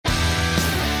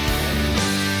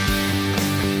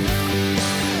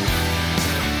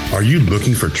Are you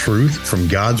looking for truth from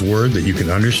God's Word that you can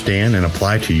understand and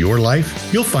apply to your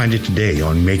life? You'll find it today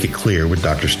on Make It Clear with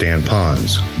Dr. Stan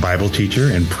Ponz, Bible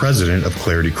teacher and president of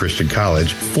Clarity Christian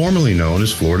College, formerly known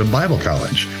as Florida Bible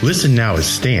College. Listen now as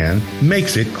Stan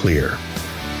makes it clear.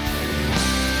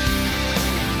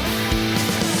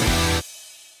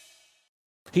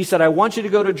 He said, I want you to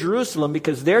go to Jerusalem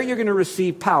because there you're going to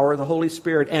receive power, the Holy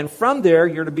Spirit, and from there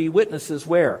you're to be witnesses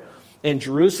where? In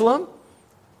Jerusalem,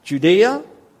 Judea,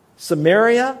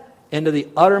 Samaria, and to the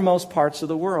uttermost parts of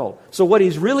the world. So what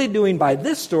he's really doing by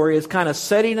this story is kind of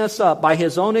setting us up by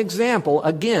his own example,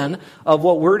 again, of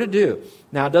what we're to do.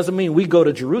 Now, it doesn't mean we go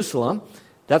to Jerusalem.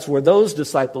 That's where those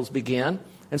disciples began.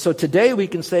 And so today we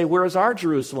can say, where is our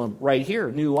Jerusalem? Right here,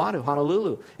 Nu'uanu,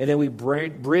 Honolulu. And then we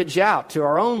bridge out to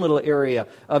our own little area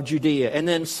of Judea, and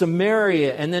then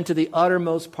Samaria, and then to the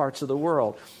uttermost parts of the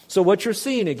world. So what you're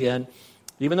seeing again,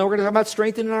 even though we're going to talk about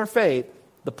strengthening our faith,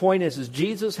 the point is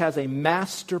Jesus has a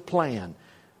master plan.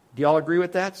 Do y'all agree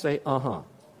with that? Say,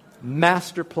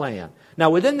 Master plan. Now,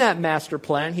 within that master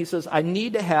plan, he says, I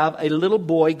need to have a little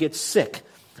boy get sick.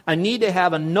 I need to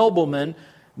have a nobleman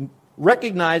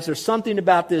recognize there's something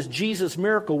about this Jesus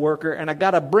miracle worker, and I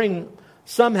got to bring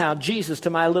somehow Jesus to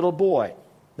my little boy.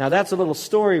 Now, that's a little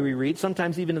story we read,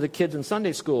 sometimes even to the kids in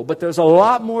Sunday school. But there's a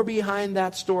lot more behind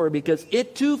that story because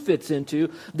it too fits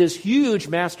into this huge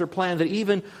master plan that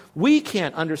even we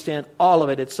can't understand all of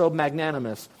it. It's so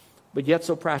magnanimous, but yet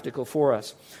so practical for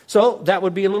us. So that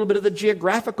would be a little bit of the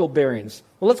geographical bearings.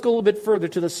 Well, let's go a little bit further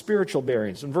to the spiritual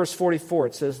bearings. In verse 44,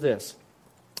 it says this.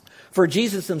 For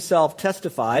Jesus himself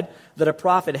testified that a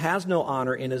prophet has no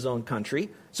honor in his own country.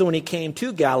 So when he came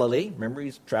to Galilee, remember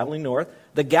he's traveling north,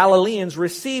 the Galileans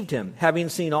received him, having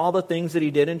seen all the things that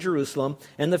he did in Jerusalem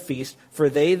and the feast, for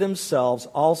they themselves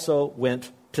also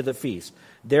went to the feast.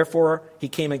 Therefore he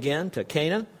came again to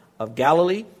Cana of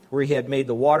Galilee, where he had made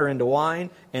the water into wine,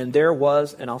 and there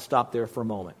was, and I'll stop there for a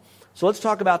moment. So let's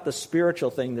talk about the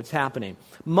spiritual thing that's happening.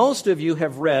 Most of you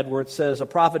have read where it says a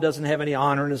prophet doesn't have any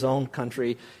honor in his own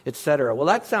country, etc. Well,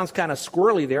 that sounds kind of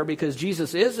squirrely there because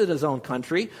Jesus is in his own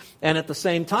country, and at the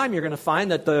same time you're going to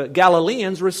find that the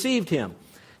Galileans received him.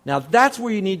 Now, that's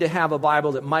where you need to have a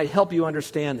Bible that might help you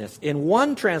understand this. In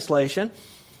one translation,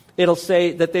 it'll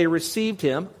say that they received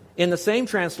him. In the same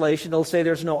translation, it'll say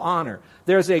there's no honor.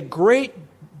 There's a great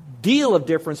deal of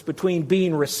difference between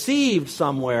being received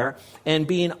somewhere and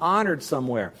being honored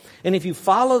somewhere. And if you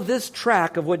follow this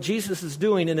track of what Jesus is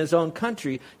doing in his own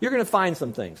country, you're going to find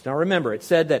some things. Now remember, it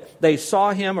said that they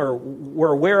saw him or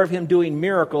were aware of him doing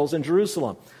miracles in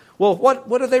Jerusalem. Well,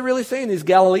 what are they really saying? These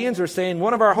Galileans are saying,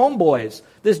 one of our homeboys,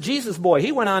 this Jesus boy,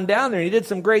 he went on down there and he did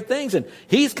some great things, and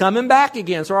he's coming back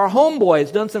again. So our homeboy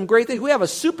has done some great things. We have a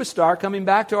superstar coming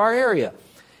back to our area.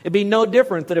 It'd be no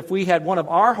different than if we had one of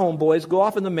our homeboys go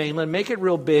off in the mainland, make it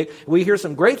real big. We hear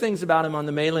some great things about him on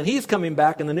the mainland. He's coming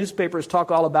back, and the newspapers talk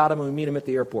all about him, and we meet him at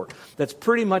the airport. That's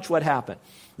pretty much what happened.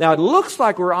 Now, it looks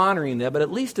like we're honoring them, but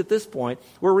at least at this point,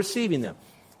 we're receiving them.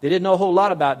 They didn't know a whole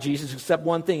lot about Jesus except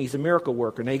one thing. He's a miracle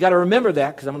worker. Now, you got to remember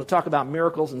that because I'm going to talk about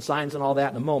miracles and signs and all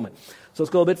that in a moment. So let's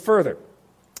go a bit further.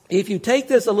 If you take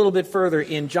this a little bit further,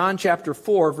 in John chapter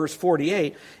 4, verse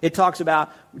 48, it talks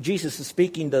about Jesus is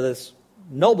speaking to this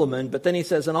nobleman, but then he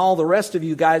says, and all the rest of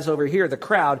you guys over here, the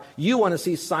crowd, you want to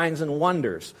see signs and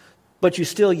wonders, but you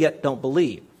still yet don't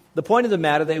believe. The point of the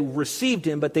matter, they received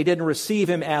him, but they didn't receive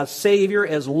him as Savior,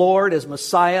 as Lord, as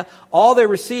Messiah. All they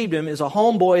received him is a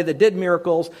homeboy that did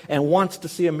miracles and wants to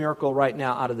see a miracle right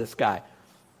now out of this guy.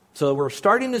 So we're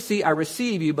starting to see, I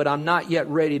receive you, but I'm not yet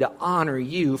ready to honor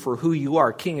you for who you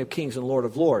are, King of Kings and Lord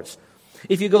of Lords.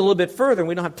 If you go a little bit further, and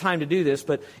we don't have time to do this,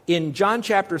 but in John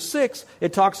chapter 6,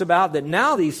 it talks about that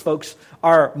now these folks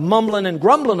are mumbling and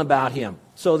grumbling about him.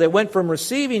 So they went from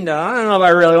receiving to, I don't know if I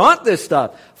really want this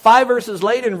stuff. 5 verses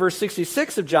later, in verse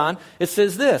 66 of John, it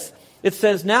says this. It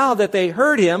says, now that they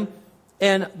heard him,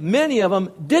 and many of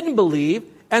them didn't believe,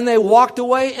 and they walked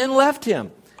away and left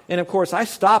him. And of course, I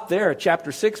stopped there at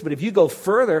chapter 6, but if you go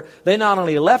further, they not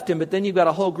only left him, but then you've got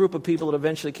a whole group of people that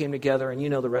eventually came together, and you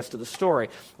know the rest of the story,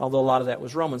 although a lot of that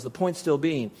was Romans. The point still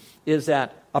being is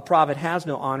that a prophet has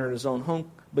no honor in his own home,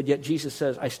 but yet Jesus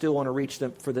says, I still want to reach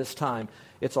them for this time.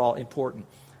 It's all important.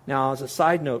 Now, as a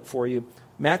side note for you,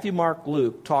 Matthew, Mark,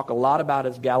 Luke talk a lot about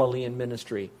his Galilean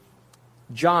ministry.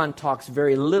 John talks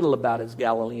very little about his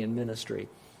Galilean ministry.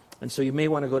 And so you may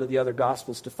want to go to the other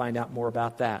Gospels to find out more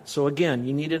about that. So again,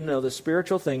 you need to know the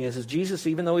spiritual thing is Jesus,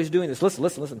 even though he's doing this,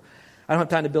 listen. I don't have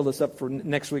time to build this up for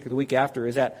next week or the week after,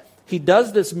 is that he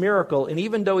does this miracle, and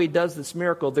even though he does this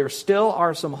miracle, there still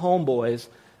are some homeboys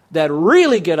that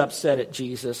really get upset at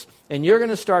Jesus, and you're going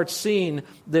to start seeing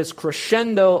this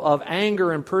crescendo of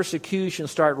anger and persecution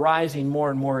start rising more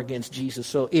and more against Jesus.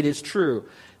 So it is true.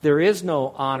 There is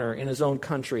no honor in his own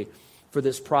country for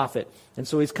this prophet. And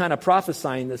so he's kind of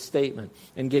prophesying this statement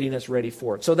and getting us ready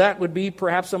for it. So that would be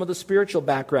perhaps some of the spiritual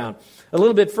background. A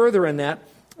little bit further in that,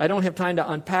 I don't have time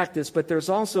to unpack this, but there's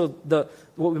also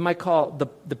what we might call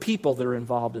the people that are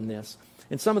involved in this.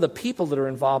 And some of the people that are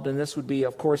involved in this would be,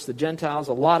 of course, the Gentiles.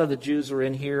 A lot of the Jews are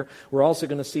in here. We're also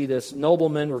going to see this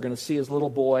nobleman. We're going to see his little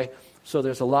boy. So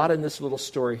there's a lot in this little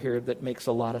story here that makes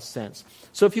a lot of sense.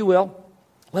 So if you will,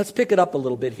 let's pick it up a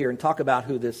little bit here and talk about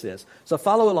who this is. So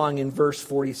follow along in verse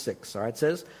 46. All right, it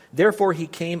says, "Therefore he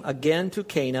came again to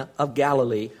Cana of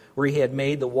Galilee, where he had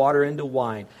made the water into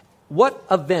wine." What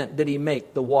event did he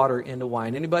make the water into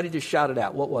wine? Anybody just shout it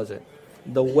out. What was it?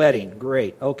 The wedding.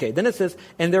 Great. Okay. Then it says,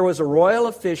 "And there was a royal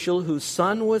official whose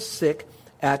son was sick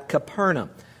at Capernaum."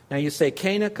 Now you say,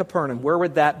 Cana, Capernaum, where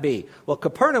would that be? Well,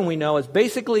 Capernaum, we know, is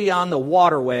basically on the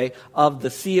waterway of the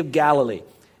Sea of Galilee.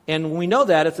 And we know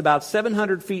that it's about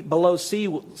 700 feet below sea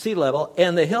level,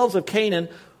 and the hills of Canaan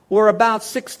were about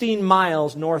 16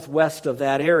 miles northwest of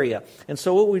that area. And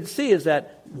so what we'd see is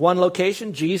that one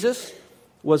location, Jesus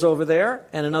was over there,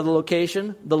 and another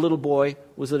location, the little boy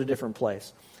was at a different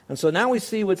place. And so now we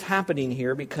see what's happening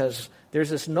here, because there's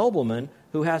this nobleman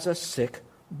who has a sick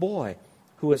boy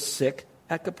who is sick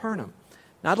at Capernaum.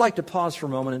 Now I'd like to pause for a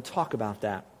moment and talk about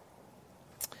that.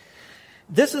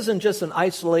 This isn't just an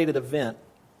isolated event.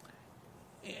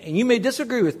 And you may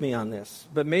disagree with me on this,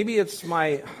 but maybe it's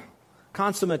my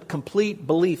consummate, complete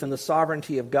belief in the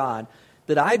sovereignty of God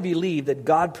that I believe that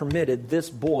God permitted this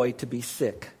boy to be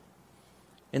sick.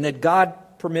 And that God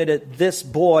permitted this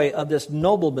boy of this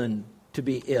nobleman to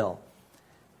be ill.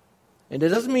 And it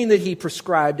doesn't mean that he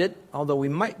prescribed it, although we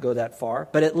might go that far,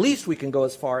 but at least we can go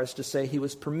as far as to say he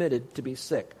was permitted to be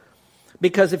sick.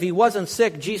 Because if he wasn't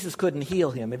sick, Jesus couldn't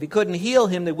heal him. If he couldn't heal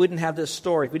him, they wouldn't have this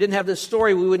story. If we didn't have this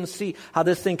story, we wouldn't see how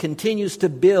this thing continues to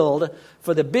build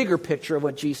for the bigger picture of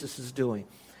what Jesus is doing.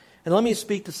 And let me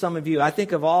speak to some of you. I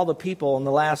think of all the people in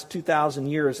the last 2,000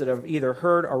 years that have either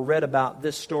heard or read about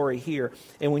this story here.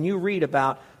 And when you read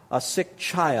about a sick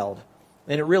child,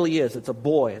 and it really is, it's a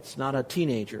boy, it's not a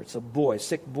teenager, it's a boy,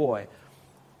 sick boy.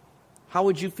 How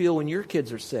would you feel when your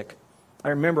kids are sick? I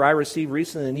remember I received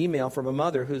recently an email from a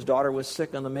mother whose daughter was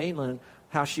sick on the mainland,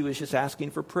 how she was just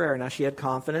asking for prayer. Now she had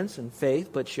confidence and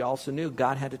faith, but she also knew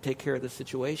God had to take care of the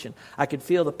situation. I could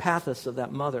feel the pathos of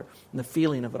that mother and the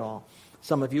feeling of it all.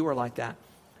 Some of you are like that.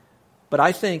 But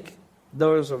I think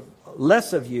those are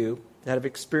less of you that have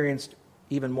experienced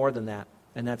even more than that,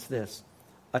 and that's this.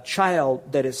 A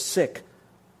child that is sick,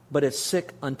 but is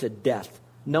sick unto death,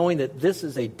 knowing that this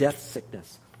is a death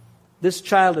sickness. This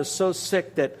child is so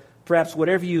sick that perhaps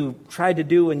whatever you tried to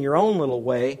do in your own little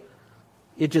way,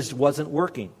 it just wasn't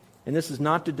working. And this is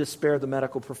not to despair the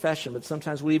medical profession, but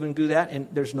sometimes we even do that and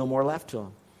there's no more left to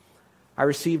them. I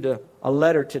received a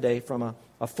letter today from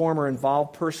a former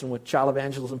involved person with Child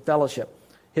Evangelism Fellowship.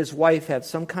 His wife had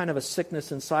some kind of a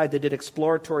sickness inside. They did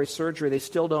exploratory surgery. They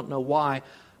still don't know why,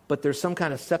 but there's some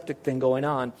kind of septic thing going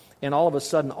on. And all of a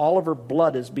sudden, all of her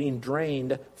blood is being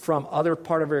drained from other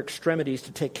part of her extremities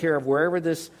to take care of wherever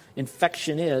this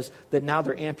infection is, that now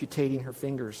they're amputating her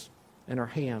fingers and her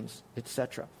hands,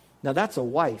 etc. Now that's a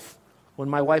wife. When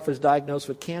my wife was diagnosed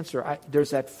with cancer,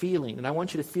 there's that feeling. And I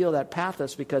want you to feel that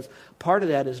pathos, because part of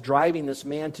that is driving this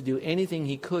man to do anything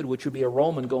he could, which would be a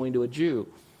Roman going to a Jew,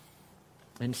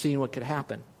 and seeing what could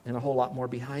happen, and a whole lot more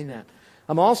behind that.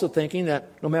 I'm also thinking that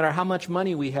no matter how much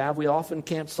money we have, we often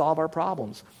can't solve our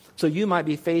problems. So you might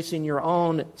be facing your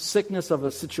own sickness of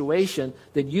a situation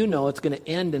that you know it's going to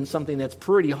end in something that's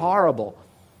pretty horrible.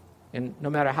 And no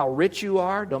matter how rich you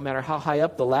are, no matter how high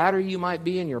up the ladder you might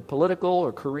be in your political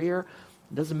or career,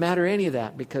 it doesn't matter any of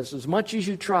that, because as much as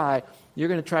you try, you're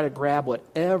going to try to grab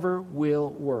whatever will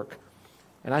work.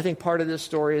 And I think part of this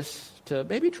story is to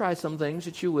maybe try some things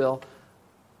that you will,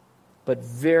 but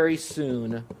very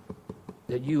soon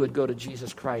that you would go to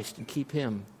Jesus Christ and keep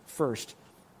him first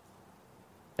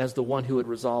as the one who would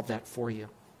resolve that for you.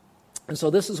 And so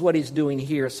this is what he's doing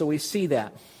here. So we see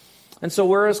that. And so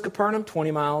where is Capernaum?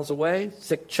 20 miles away.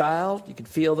 Sick child. You can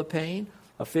feel the pain.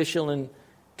 Official in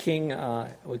King,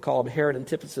 we call him Herod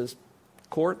Antipas's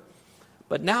court.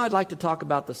 But now I'd like to talk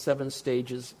about the 7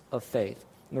 stages of faith.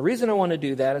 And the reason I want to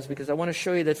do that is because I want to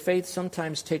show you that faith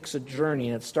sometimes takes a journey.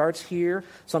 And it starts here.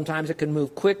 Sometimes it can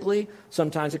move quickly.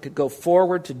 Sometimes it could go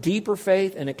forward to deeper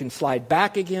faith, and it can slide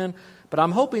back again. But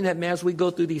I'm hoping that as we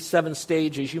go through these 7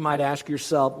 stages, you might ask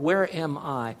yourself, where am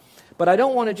I? But I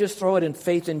don't want to just throw it in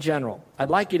faith in general. I'd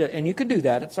like you to, and you can do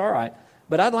that, it's all right.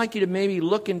 But I'd like you to maybe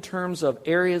look in terms of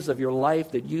areas of your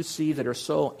life that you see that are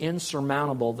so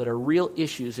insurmountable, that are real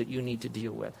issues that you need to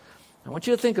deal with. I want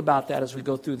you to think about that as we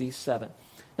go through these 7.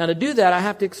 Now, to do that, I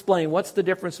have to explain what's the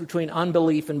difference between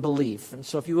unbelief and belief. And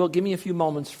so if you will, give me a few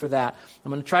moments for that.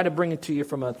 I'm going to try to bring it to you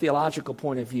from a theological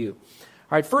point of view.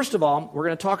 All right, first of all, we're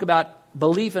going to talk about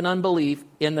belief and unbelief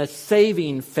in the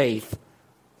saving faith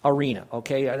arena,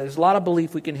 okay? There's a lot of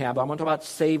belief we can have, but I'm going to talk about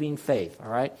saving faith, all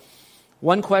right?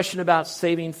 One question about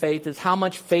saving faith is, how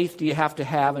much faith do you have to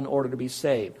have in order to be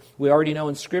saved? We already know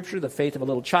in Scripture the faith of a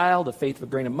little child, the faith of a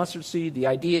grain of mustard seed. The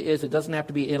idea is it doesn't have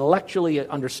to be intellectually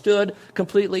understood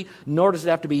completely, nor does it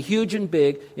have to be huge and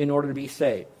big in order to be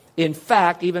saved. In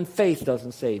fact, even faith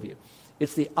doesn't save you.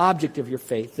 It's the object of your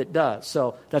faith that does.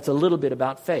 So that's a little bit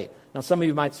about faith. Now, some of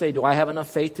you might say, do I have enough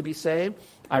faith to be saved?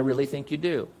 I really think you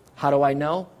do. How do I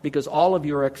know? Because all of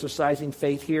you are exercising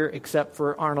faith here except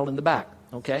for Arnold in the back.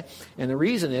 Okay? And the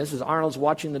reason is Arnold's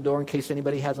watching the door in case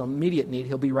anybody has an immediate need.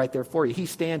 He'll be right there for you. He's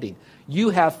standing. You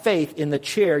have faith in the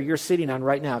chair you're sitting on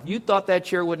right now. If you thought that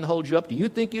chair wouldn't hold you up, do you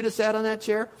think you'd have sat on that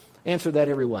chair? Answer that,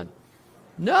 everyone.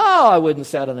 No, I wouldn't have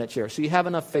sat on that chair. So you have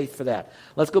enough faith for that.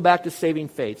 Let's go back to saving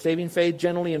faith. Saving faith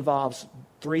generally involves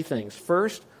 3 things.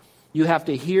 First, you have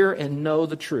to hear and know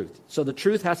the truth. So the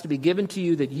truth has to be given to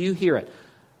you that you hear it.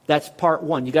 That's part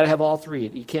 1. You got to have all 3.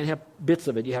 You can't have bits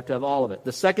of it. You have to have all of it.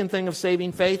 The second thing of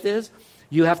saving faith is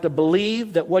you have to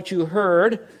believe that what you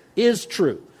heard is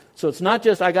true. So it's not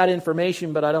just I got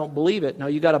information but I don't believe it. No,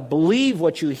 you got to believe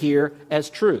what you hear as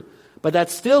true. But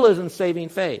that still isn't saving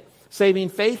faith. Saving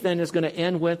faith then is going to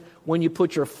end with when you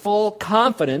put your full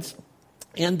confidence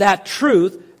in that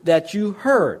truth that you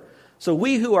heard. So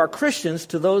we who are Christians,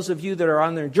 to those of you that are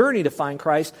on their journey to find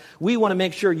Christ, we want to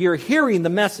make sure you're hearing the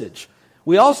message.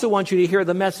 We also want you to hear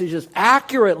the message as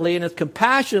accurately and as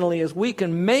compassionately as we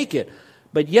can make it.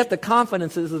 But yet the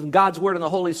confidence is in God's Word and the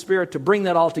Holy Spirit to bring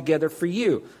that all together for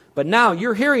you. But now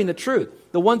you're hearing the truth.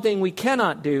 The one thing we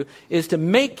cannot do is to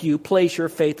make you place your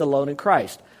faith alone in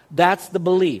Christ. That's the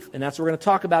belief, and that's what we're going to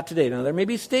talk about today. Now, there may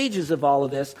be stages of all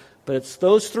of this, but it's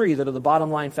those 3 that are the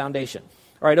bottom line foundation.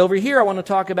 All right, over here I want to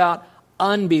talk about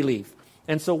unbelief.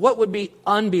 And so what would be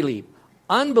unbelief?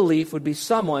 Unbelief would be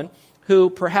someone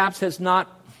who perhaps has not,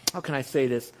 how can I say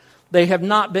this? They have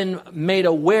not been made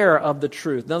aware of the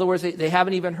truth. In other words, they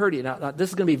haven't even heard it. Now, this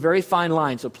is going to be a very fine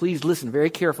line, so please listen very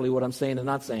carefully what I'm saying and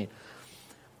not saying.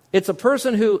 It's a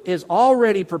person who is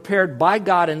already prepared by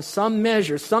God in some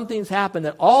measure. Something's happened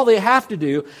that all they have to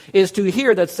do is to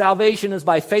hear that salvation is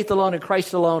by faith alone in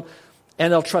Christ alone,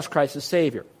 and they'll trust Christ as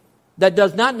Savior. That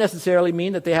does not necessarily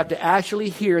mean that they have to actually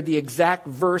hear the exact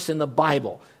verse in the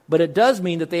Bible. But it does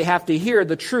mean that they have to hear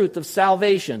the truth of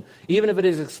salvation, even if it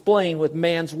is explained with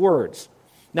man's words.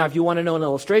 Now, if you want to know an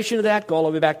illustration of that, go all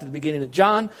the way back to the beginning of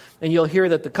John, and you'll hear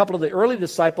that the couple of the early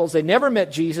disciples, they never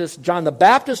met Jesus. John the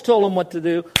Baptist told them what to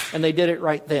do, and they did it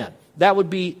right then. That would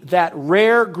be that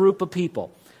rare group of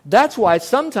people. That's why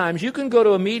sometimes you can go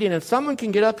to a meeting and someone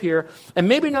can get up here and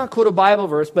maybe not quote a Bible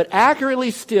verse, but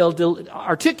accurately still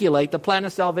articulate the plan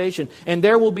of salvation, and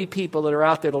there will be people that are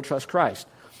out there that will trust Christ.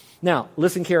 Now,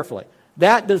 listen carefully.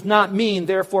 That does not mean,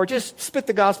 therefore, just spit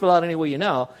the gospel out any way you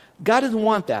know. God doesn't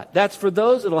want that. That's for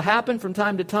those that will happen from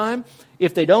time to time.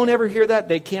 If they don't ever hear that,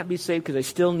 they can't be saved because they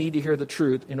still need to hear the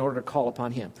truth in order to call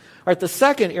upon Him. All right, the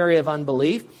second area of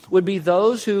unbelief would be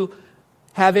those who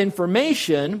have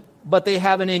information, but they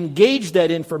haven't engaged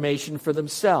that information for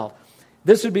themselves.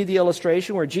 This would be the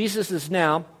illustration where Jesus is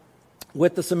now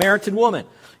with the Samaritan woman.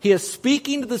 He is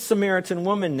speaking to the Samaritan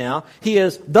woman now. He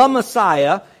is the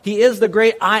Messiah. He is the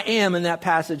great I am in that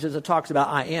passage as it talks about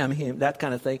I am, him, that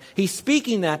kind of thing. He's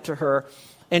speaking that to her,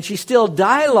 and she's still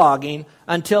dialoguing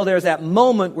until there's that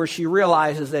moment where she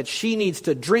realizes that she needs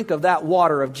to drink of that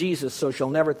water of Jesus so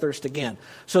she'll never thirst again.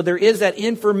 So there is that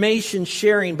information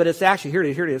sharing, but it's actually, here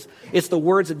it is. It's the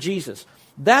words of Jesus.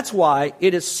 That's why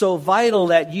it is so vital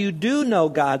that you do know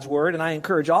God's Word, and I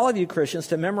encourage all of you Christians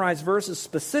to memorize verses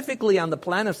specifically on the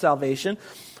plan of salvation,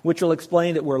 which will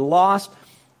explain that we're lost,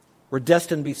 we're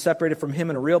destined to be separated from Him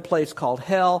in a real place called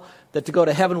hell, that to go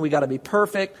to heaven we got to be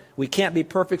perfect. We can't be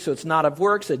perfect, so it's not of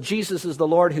works, that Jesus is the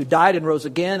Lord who died and rose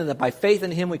again, and that by faith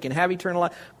in Him we can have eternal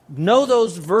life. Know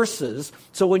those verses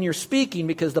so when you're speaking,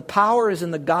 because the power is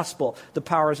in the gospel, the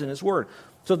power is in His Word.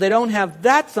 So if they don't have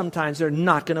that sometimes, they're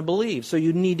not going to believe. So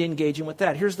you need to engage in with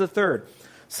that. Here's the third.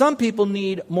 Some people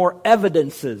need more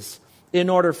evidences in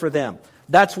order for them.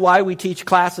 That's why we teach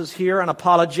classes here on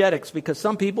apologetics, because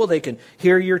some people, they can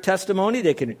hear your testimony,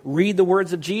 they can read the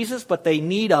words of Jesus, but they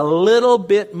need a little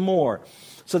bit more.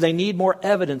 So they need more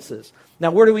evidences.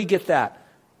 Now, where do we get that?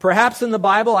 Perhaps in the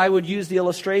Bible, I would use the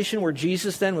illustration where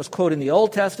Jesus then was quoting the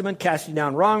Old Testament, casting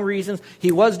down wrong reasons.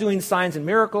 He was doing signs and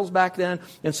miracles back then,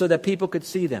 and so that people could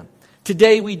see them.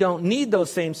 Today, we don't need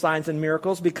those same signs and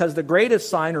miracles because the greatest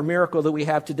sign or miracle that we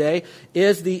have today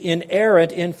is the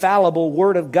inerrant, infallible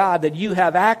Word of God that you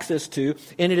have access to,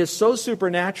 and it is so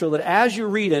supernatural that as you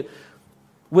read it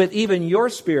with even your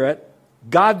spirit,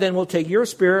 God then will take your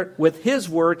spirit with His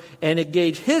Word and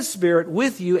engage His Spirit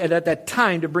with you at that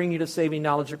time to bring you to saving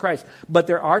knowledge of Christ. But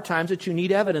there are times that you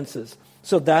need evidences.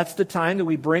 So that's the time that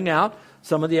we bring out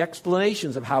some of the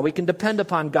explanations of how we can depend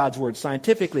upon God's Word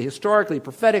scientifically, historically,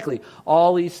 prophetically,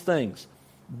 all these things.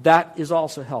 That is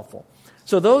also helpful.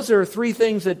 So those are three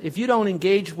things that if you don't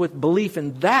engage with belief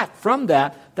in that, from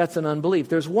that, that's an unbelief.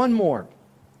 There's one more.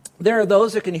 There are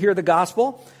those that can hear the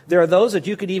gospel. There are those that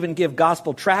you could even give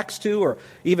gospel tracts to or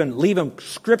even leave them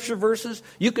scripture verses.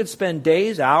 You could spend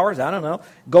days, hours, I don't know,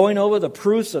 going over the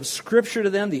proofs of scripture to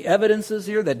them, the evidences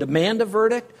here that demand a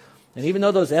verdict. And even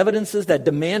though those evidences that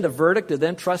demand a verdict of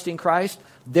them trusting Christ,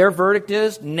 their verdict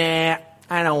is, nah,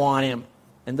 I don't want Him.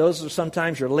 And those are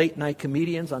sometimes your late night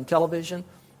comedians on television.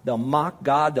 They'll mock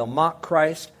God, they'll mock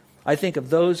Christ. I think of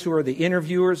those who are the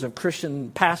interviewers of Christian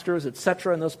pastors,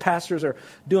 etc., and those pastors are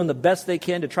doing the best they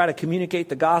can to try to communicate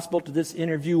the gospel to this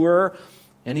interviewer,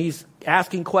 and he's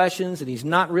asking questions, and he's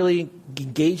not really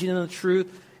engaging in the truth.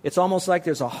 It's almost like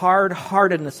there's a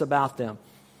hard-heartedness about them,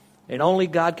 and only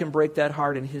God can break that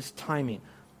heart in His timing.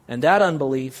 And that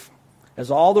unbelief, as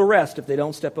all the rest, if they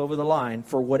don't step over the line,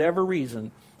 for whatever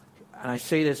reason, and I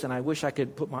say this, and I wish I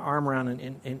could put my arm around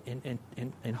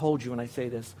and hold you when I say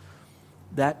this,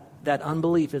 that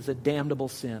unbelief is a damnable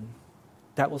sin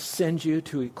that will send you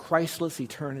to a Christless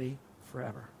eternity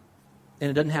forever. And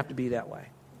it doesn't have to be that way.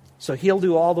 So He'll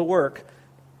do all the work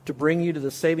to bring you to the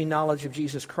saving knowledge of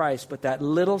Jesus Christ, but that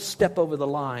little step over the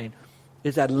line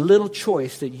is that little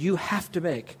choice that you have to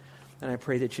make, and I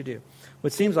pray that you do.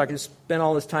 What seems like I spent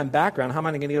all this time background. How am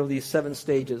I going to go over these 7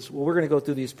 stages? Well, we're going to go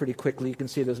through these pretty quickly. You can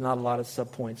see there's not a lot of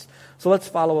subpoints. So let's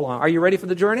follow along. Are you ready for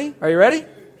the journey? Are you ready?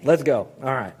 Let's go.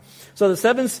 All right. So the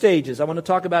 7 stages. I want to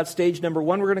talk about stage number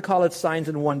 1. We're going to call it signs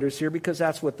and wonders here because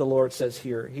that's what the Lord says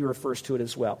here. He refers to it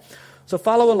as well. So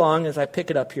follow along as I pick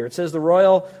it up here. It says the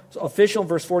royal official,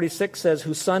 verse 46 says,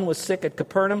 whose son was sick at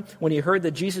Capernaum when he heard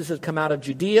that Jesus had come out of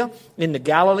Judea into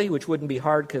Galilee, which wouldn't be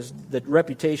hard because the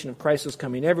reputation of Christ was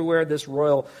coming everywhere. This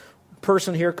royal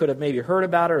person here could have maybe heard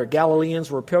about it, or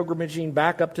Galileans were pilgrimaging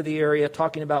back up to the area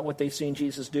talking about what they've seen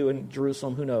Jesus do in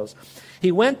Jerusalem, who knows.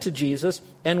 He went to Jesus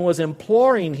and was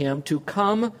imploring Him to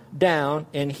come down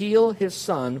and heal his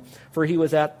son, for he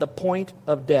was at the point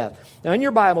of death. Now in your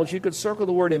Bibles, you could circle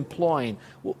the word imploring.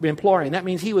 That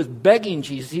means he was begging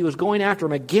Jesus. He was going after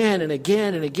Him again and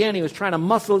again and again. He was trying to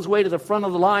muscle his way to the front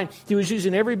of the line. He was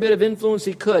using every bit of influence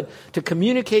he could to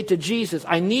communicate to Jesus,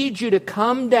 I need you to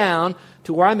come down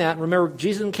to where I'm at. Remember,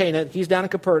 Jesus in Cana, he's down in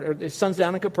Capernaum, his son's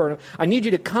down in Capernaum. I need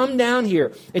you to come down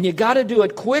here, and you got to do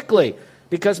it quickly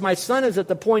because my son is at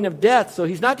the point of death. So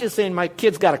he's not just saying my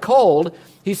kid's got a cold.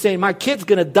 He's saying my kid's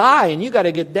going to die, and you got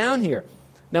to get down here.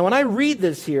 Now, when I read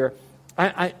this here,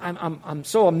 I'm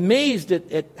so amazed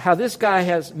at how this guy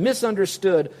has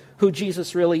misunderstood who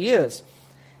Jesus really is.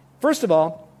 First of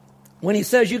all, when he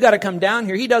says you got to come down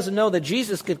here, he doesn't know that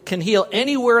Jesus can heal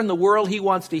anywhere in the world he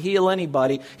wants to heal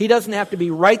anybody. He doesn't have to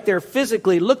be right there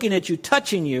physically looking at you,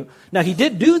 touching you. Now, he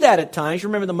did do that at times. You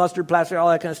remember the mustard plaster, all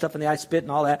that kind of stuff in the eye, spit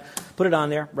and all that. Put it on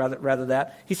there, rather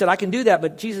that. He said, I can do that,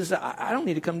 but Jesus said, I don't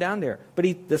need to come down there.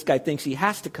 But this guy thinks he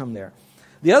has to come there.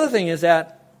 The other thing is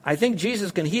that I think Jesus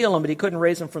can heal him, but he couldn't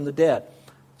raise him from the dead.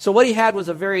 So what he had was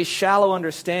a very shallow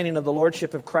understanding of the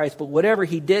lordship of Christ, but whatever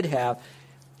he did have,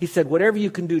 he said, whatever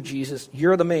you can do, Jesus,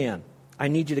 you're the man. I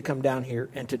need you to come down here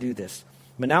and to do this.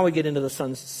 But now we get into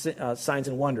the signs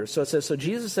and wonders. So it says, so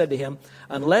Jesus said to him,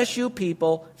 unless you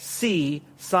people see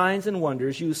signs and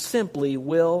wonders, you simply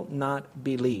will not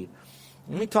believe.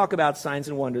 Let me talk about signs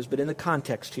and wonders, but in the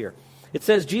context here. It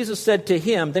says, Jesus said to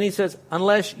him, then he says,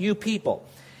 unless you people.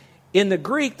 In the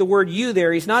Greek, the word you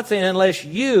there, he's not saying unless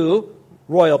you,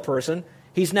 royal person.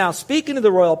 He's now speaking to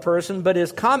the royal person, but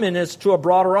his comment is to a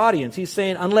broader audience. He's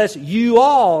saying, unless you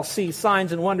all see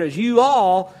signs and wonders, you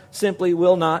all simply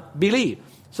will not believe.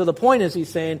 So the point is, he's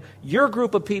saying, your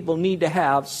group of people need to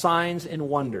have signs and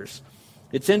wonders.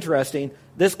 It's interesting,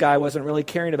 this guy wasn't really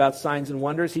caring about signs and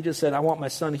wonders. He just said, I want my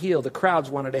son healed. The crowds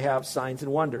wanted to have signs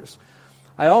and wonders.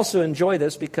 I also enjoy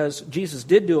this because Jesus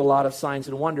did do a lot of signs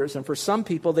and wonders, and for some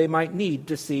people, they might need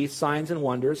to see signs and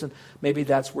wonders, and maybe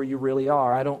that's where you really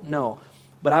are. I don't know.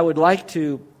 But I would like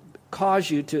to cause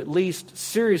you to at least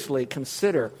seriously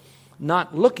consider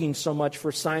not looking so much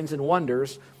for signs and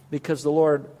wonders, because the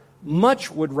Lord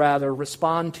much would rather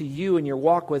respond to you in your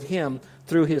walk with Him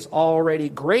through His already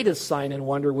greatest sign and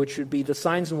wonder, which would be the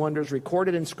signs and wonders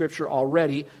recorded in Scripture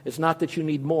already. It's not that you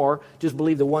need more. Just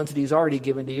believe the ones that He's already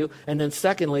given to you. And then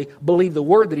secondly, believe the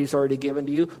Word that He's already given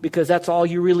to you, because that's all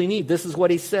you really need. This is what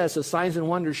He says. So signs and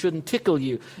wonders shouldn't tickle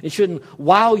you. It shouldn't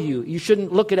wow you. You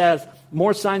shouldn't look at it as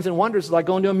more signs and wonders like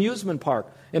going to an amusement park.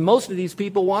 And most of these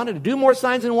people wanted to do more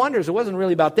signs and wonders. It wasn't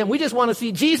really about them. We just want to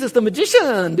see Jesus the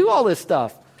magician do all this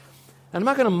stuff. And I'm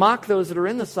not going to mock those that are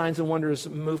in the signs and wonders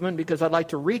movement because I'd like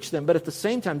to reach them. But at the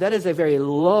same time, that is a very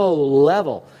low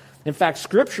level. In fact,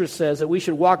 Scripture says that we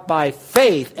should walk by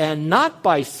faith and not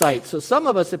by sight. So some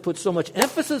of us have put so much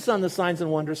emphasis on the signs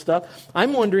and wonders stuff.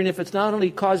 I'm wondering if it's not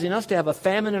only causing us to have a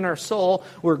famine in our soul,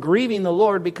 we're grieving the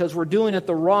Lord because we're doing it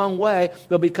the wrong way,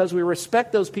 but because we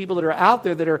respect those people that are out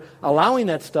there that are allowing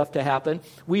that stuff to happen,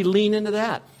 we lean into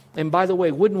that. And by the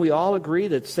way, wouldn't we all agree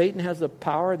that Satan has the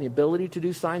power and the ability to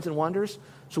do signs and wonders?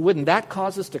 So wouldn't that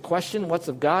cause us to question what's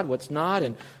of God, what's not,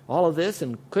 and all of this?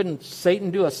 And couldn't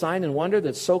Satan do a sign and wonder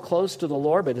that's so close to the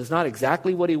Lord, but it's not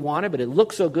exactly what he wanted, but it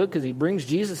looks so good because he brings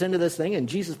Jesus into this thing, and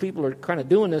Jesus people are kind of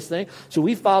doing this thing. So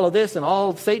we follow this, and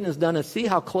all Satan has done is see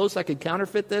how close I could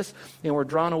counterfeit this, and we're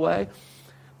drawn away.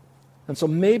 And so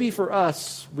maybe for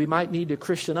us, we might need to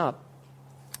Christian up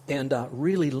and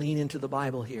really lean into the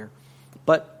Bible here.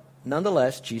 But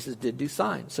nonetheless, Jesus did do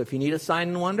signs. So if you need a sign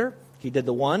and wonder, He did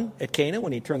the one at Cana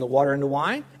when He turned the water into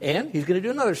wine, and He's going to do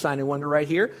another sign and wonder right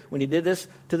here when He did this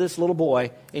to this little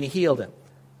boy and He healed him.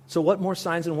 So what more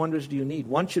signs and wonders do you need?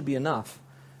 One should be enough.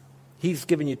 He's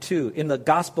given you two. In the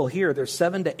gospel here, there's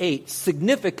 7 to 8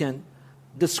 significant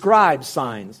described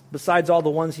signs besides all the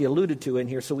ones He alluded to in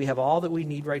here. So we have all that we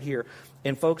need right here.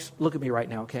 And folks, look at me right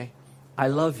now, okay? I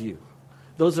love you.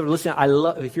 Those that are listening,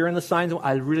 if you're in the signs,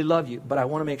 I really love you, but I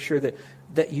want to make sure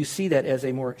that you see that as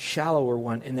a more shallower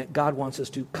one and that God wants us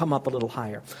to come up a little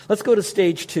higher. Let's go to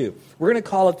stage 2. We're going to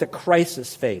call it the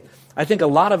crisis faith. I think a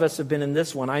lot of us have been in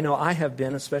this one. I know I have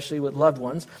been, especially with loved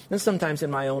ones, and sometimes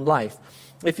in my own life.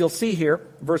 If you'll see here,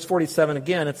 verse 47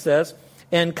 again, it says,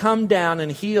 and come down and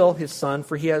heal his son,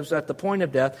 for he was at the point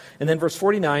of death. And then verse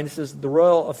 49, it says, the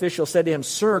royal official said to him,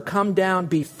 Sir, come down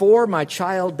before my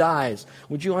child dies.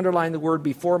 Would you underline the word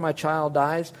before my child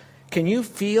dies? Can you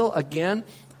feel again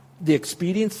the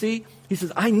expediency? He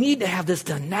says, I need to have this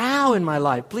done now in my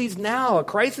life. Please now, a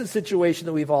crisis situation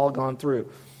that we've all gone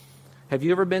through. Have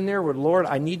you ever been there where, Lord,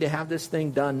 I need to have this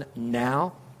thing done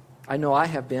now? I know I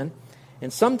have been.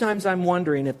 And sometimes I'm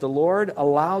wondering if the Lord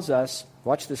allows us,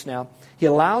 watch this now, He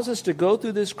allows us to go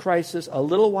through this crisis a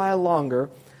little while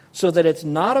longer so that it's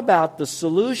not about the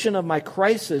solution of my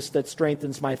crisis that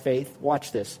strengthens my faith,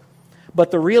 watch this,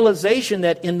 but the realization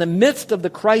that in the midst of the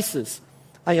crisis,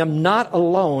 I am not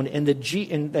alone and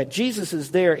that Jesus is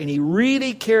there and He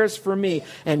really cares for me.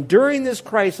 And during this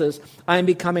crisis, I am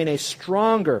becoming a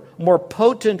stronger, more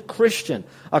potent Christian,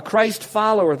 a Christ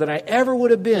follower than I ever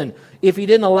would have been if He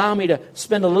didn't allow me to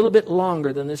spend a little bit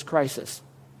longer than this crisis.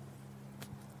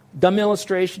 Dumb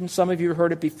illustration, some of you have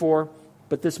heard it before,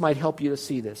 but this might help you to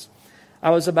see this.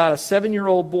 I was about a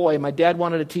 7-year-old boy. My dad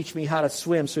wanted to teach me how to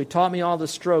swim, so he taught me all the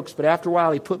strokes, but after a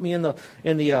while he put me in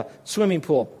the swimming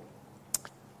pool.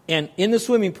 And in the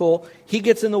swimming pool, he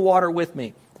gets in the water with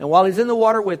me. And while he's in the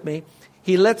water with me,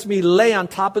 he lets me lay on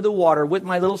top of the water with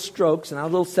my little strokes, and I'm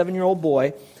a little 7-year-old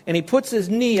boy, and he puts his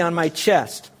knee on my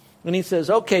chest. And he says,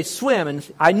 okay, swim.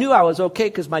 And I knew I was okay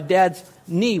because my dad's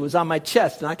knee was on my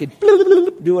chest, and I could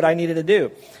do what I needed to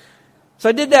do. So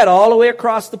I did that all the way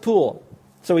across the pool.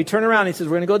 So he turned around and he says,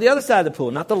 we're going to go to the other side of the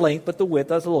pool. Not the length, but the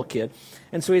width. I was a little kid.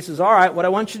 And so he says, all right, what I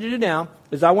want you to do now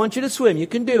is I want you to swim. You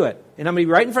can do it. And I'm going to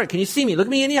be right in front. Can you see me? Look at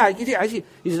me in the eye. I see.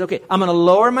 He says, okay, I'm going to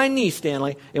lower my knee,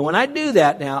 Stanley. And when I do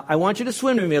that now, I want you to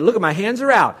swim to me. Look at my hands are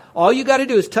out. All you got to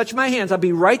do is touch my hands. I'll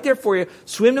be right there for you.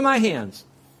 Swim to my hands.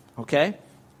 Okay?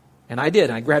 And I did.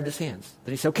 And I grabbed his hands.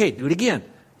 Then he said, okay, do it again.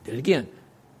 Did it again.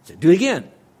 I said, do it again.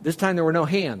 This time there were no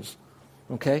hands.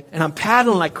 Okay? And I'm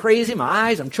paddling like crazy. My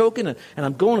eyes, I'm choking, and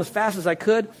I'm going as fast as I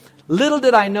could. Little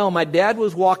did I know, my dad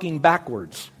was walking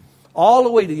backwards all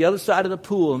the way to the other side of the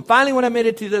pool. And finally, when I made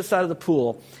it to the other side of the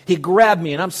pool, he grabbed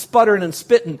me, and I'm sputtering and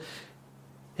spitting.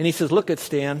 And he says, look at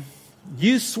Stan.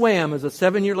 You swam as a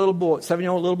 7-year-old little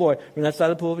boy from that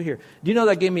side of the pool over here. Do you know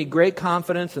that gave me great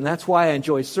confidence, and that's why I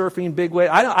enjoy surfing, big wave.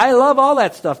 I love all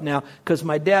that stuff now because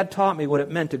my dad taught me what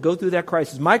it meant to go through that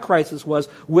crisis. My crisis was,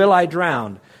 will I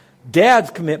drown? Dad's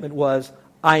commitment was,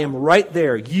 I am right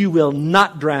there. You will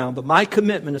not drown, but my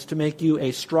commitment is to make you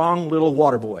a strong little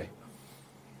water boy.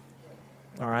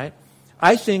 All right?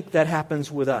 I think that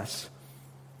happens with us.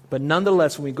 But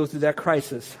nonetheless, when we go through that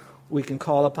crisis, we can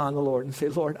call upon the Lord and say,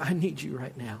 Lord, I need you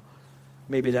right now.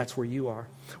 Maybe that's where you are.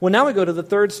 Well, now we go to the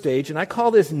third stage, and I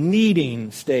call this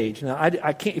needing stage. Now,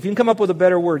 I can't, if you can come up with a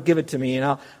better word, give it to me,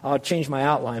 and I'll change my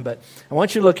outline. But I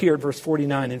want you to look here at verse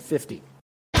 49 and 50.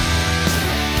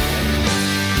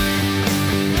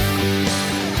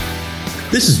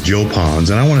 This is Joe Ponz,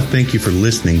 and I want to thank you for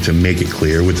listening to Make It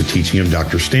Clear with the teaching of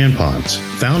Dr. Stan Ponz,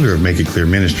 founder of Make It Clear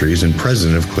Ministries and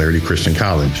president of Clarity Christian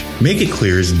College. Make It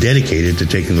Clear is dedicated to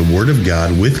taking the Word of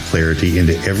God with clarity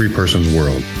into every person's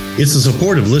world. It's the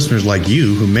support of listeners like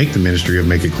you who make the ministry of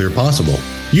Make It Clear possible.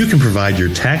 You can provide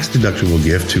your tax-deductible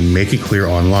gift to Make It Clear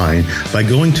online by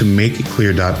going to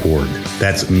makeitclear.org.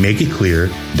 That's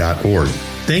makeitclear.org.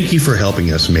 Thank you for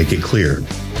helping us make it clear.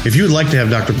 If you would like to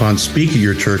have Dr. Ponz speak at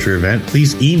your church or event,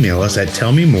 please email us at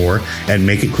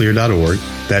tellmemore@makeitclear.org.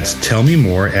 That's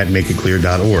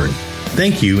tellmemore@makeitclear.org.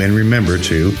 Thank you, and remember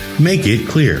to make it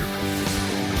clear.